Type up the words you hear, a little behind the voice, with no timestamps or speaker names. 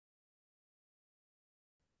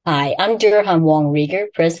Hi, I'm Durhane Wong-Rieger,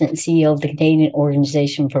 President and CEO of the Canadian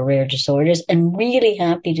Organization for Rare Disorders, and really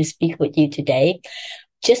happy to speak with you today.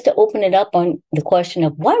 Just to open it up on the question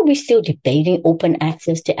of why are we still debating open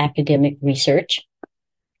access to academic research?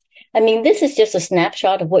 I mean, this is just a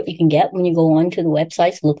snapshot of what you can get when you go onto the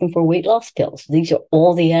websites looking for weight loss pills. These are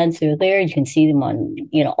all the ads that are there. You can see them on,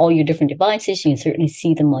 all your different devices. You can certainly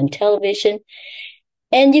see them on television.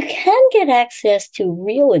 And you can get access to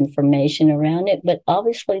real information around it, but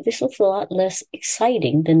obviously this looks a lot less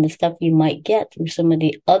exciting than the stuff you might get through some of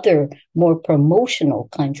the other more promotional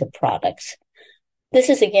kinds of products. This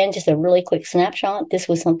is again just a really quick snapshot. This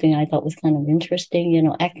was something I thought was kind of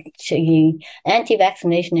interesting. Actually,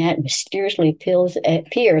 anti-vaccination ad mysteriously appears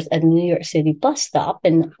at a New York City bus stop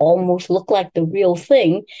and almost looked like the real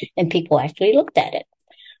thing, and people actually looked at it.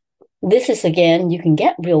 This is again, you can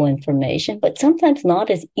get real information, but sometimes not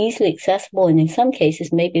as easily accessible, and in some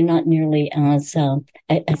cases, maybe not nearly as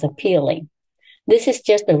appealing. This is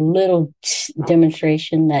just a little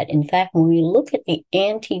demonstration that, in fact, when we look at the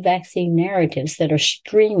anti-vaccine narratives that are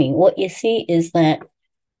streaming, what you see is that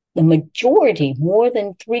the majority, more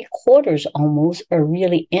than three-quarters almost, are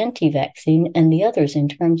really anti-vaccine, and the others, in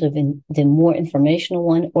terms of the more informational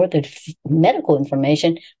one or the medical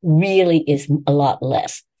information, really is a lot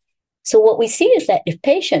less. So what we see is that if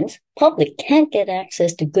patients, public, can't get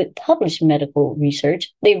access to good published medical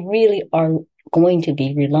research, they really are going to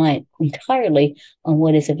be reliant entirely on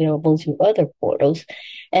what is available through other portals.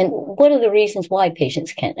 And what are the reasons why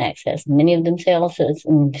patients can't access? Many of them say also,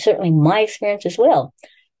 and certainly my experience as well,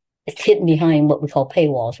 it's hidden behind what we call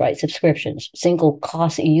paywalls, right? Subscriptions, single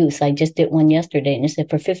cost use. I just did one yesterday and it said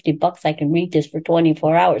for $50, I can read this for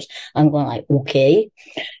 24 hours. I'm going like, okay.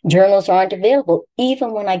 Journals aren't available.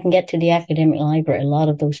 Even when I can get to the academic library, a lot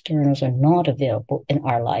of those journals are not available in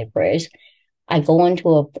our libraries. I go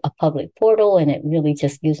into a public portal and it really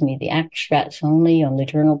just gives me the abstracts only on the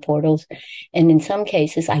journal portals. And in some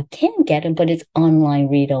cases, I can get them, but it's online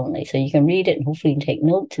read only. So you can read it and hopefully you can take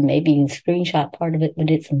notes and maybe you can screenshot part of it, but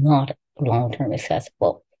it's not long-term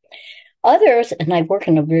accessible. Others, and I work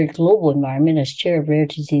in a very global environment as chair of Rare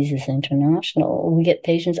Diseases International, we get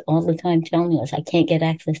patients all the time telling us, I can't get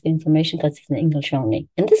access to information because it's in English only.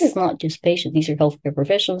 And this is not just patients, these are healthcare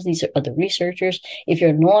professionals, these are other researchers. If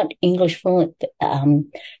you're not English fluent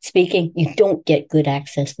speaking, you don't get good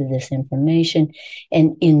access to this information.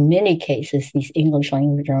 And in many cases, these English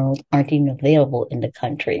language journals aren't even available in the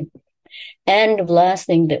country. And the last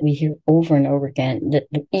thing that we hear over and over again, that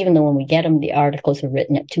even though when we get them, the articles are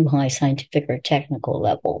written at too high scientific or technical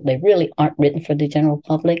level, they really aren't written for the general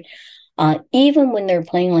public. Even when they're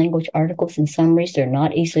plain language articles and summaries, they're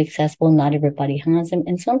not easily accessible. Not everybody has them.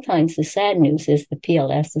 And sometimes the sad news is the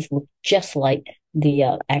PLSs look just like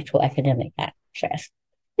the actual academic access.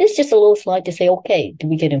 It's just a little slide to say, okay, do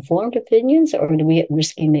we get informed opinions or do we get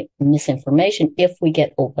risky misinformation if we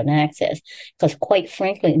get open access? Because quite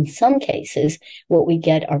frankly, in some cases, what we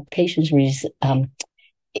get are patients'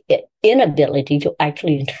 inability to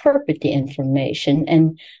actually interpret the information.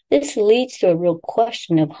 And this leads to a real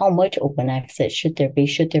question of how much open access should there be?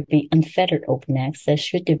 Should there be unfettered open access?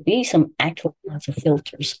 Should there be some actual kinds of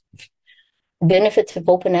filters? Benefits of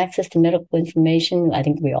open access to medical information, I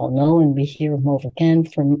think we all know, and we hear them over again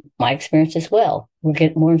from my experience as well. We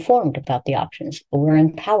get more informed about the options. We're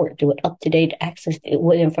empowered to up-to-date access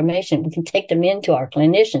with information. We can take them into our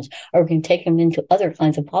clinicians, or we can take them into other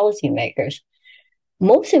kinds of policymakers.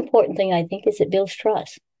 Most important thing, I think, is it builds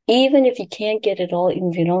trust. Even if you can't get it all, even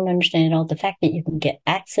if you don't understand it all, the fact that you can get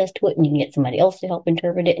access to it and you can get somebody else to help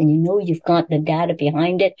interpret it and you know you've got the data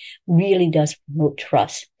behind it really does promote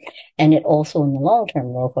trust. And it also, in the long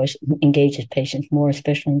term, of course, engages patients more,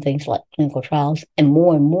 especially in things like clinical trials, and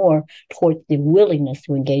more towards the willingness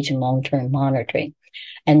to engage in long-term monitoring.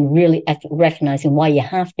 And really recognizing why you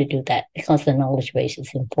have to do that because the knowledge base is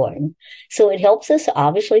important. So it helps us,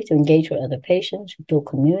 obviously, to engage with other patients, build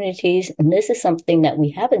communities. And this is something that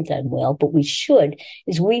we haven't done well, but we should,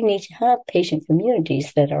 is we need to have patient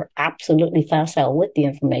communities that are absolutely facile with the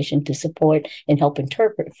information to support and help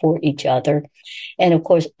interpret for each other. And of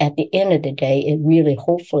course, at the end of the day, it really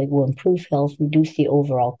hopefully will improve health, reduce the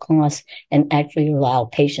overall costs, and actually allow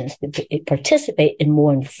patients to participate in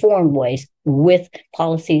more informed ways with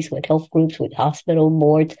policies, with health groups, with hospital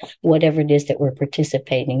boards, whatever it is that we're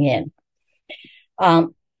participating in.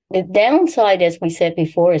 The downside, as we said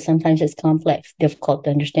before, is sometimes it's complex, difficult to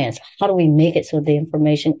understand. So how do we make it so the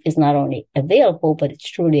information is not only available, but it's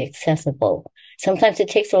truly accessible? Sometimes it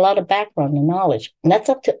takes a lot of background and knowledge. And that's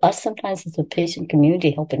up to us sometimes as a patient community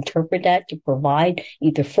to help interpret that, to provide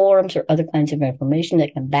either forums or other kinds of information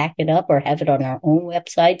that can back it up or have it on our own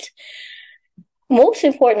websites. Most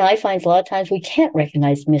important, I find a lot of times we can't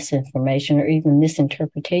recognize misinformation or even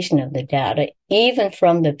misinterpretation of the data, even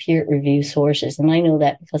from the peer review sources. And I know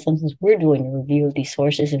that because sometimes we're doing a review of these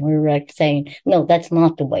sources and we're like saying, no, that's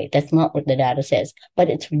not the way. That's not what the data says. But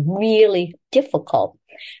it's really difficult.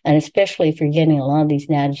 And especially if you're getting a lot of these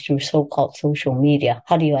data through so-called social media,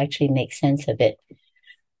 how do you actually make sense of it?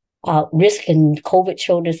 Risk and COVID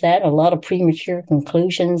showed us that a lot of premature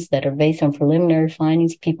conclusions that are based on preliminary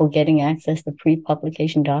findings, people getting access to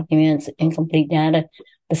pre-publication documents, incomplete data.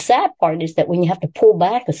 The sad part is that when you have to pull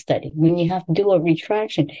back a study, when you have to do a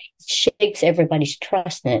retraction, it shakes everybody's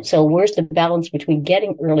trust in it. So where's the balance between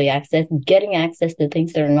getting early access, getting access to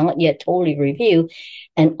things that are not yet totally reviewed,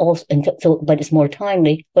 and also, but it's more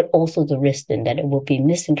timely, but also the risk then that it will be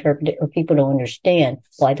misinterpreted or people don't understand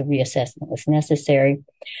why the reassessment was necessary.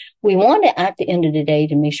 We want to, at the end of the day,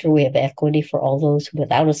 to make sure we have equity for all those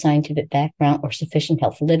without a scientific background or sufficient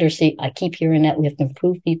health literacy. I keep hearing that we have to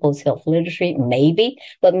improve people's health literacy, maybe,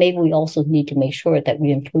 but maybe we also need to make sure that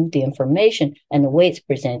we improve the information and the way it's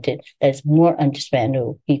presented that is more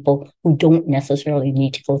understandable to people who don't necessarily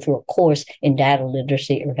need to go through a course in data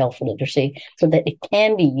literacy or health literacy so that it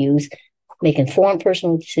can be used, make informed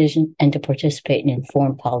personal decisions, and to participate in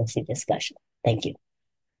informed policy discussion. Thank you.